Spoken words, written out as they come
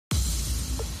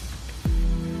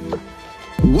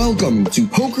Welcome to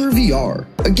Poker VR,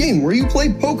 a game where you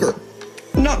play poker,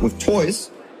 not with toys.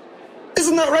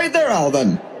 Isn't that right there,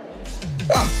 Alvin?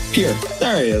 Ah, here,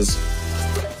 there he is.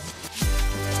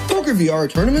 Poker VR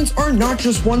tournaments are not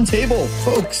just one table,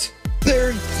 folks.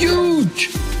 They're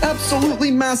huge, absolutely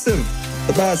massive,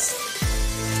 the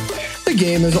best. The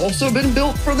game has also been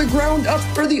built for the ground up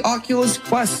for the Oculus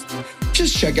Quest.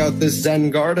 Just check out this Zen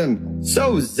garden,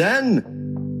 so zen.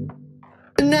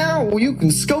 And now you can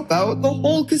scope out the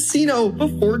whole casino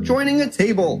before joining a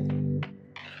table.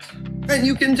 And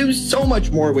you can do so much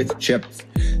more with chips.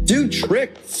 Do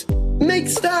tricks. Make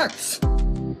stacks.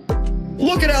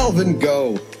 Look at Alvin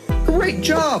go. Great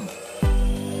job.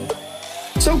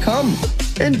 So come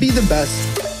and be the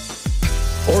best.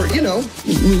 Or,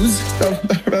 lose.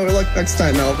 Like next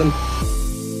time, Alvin.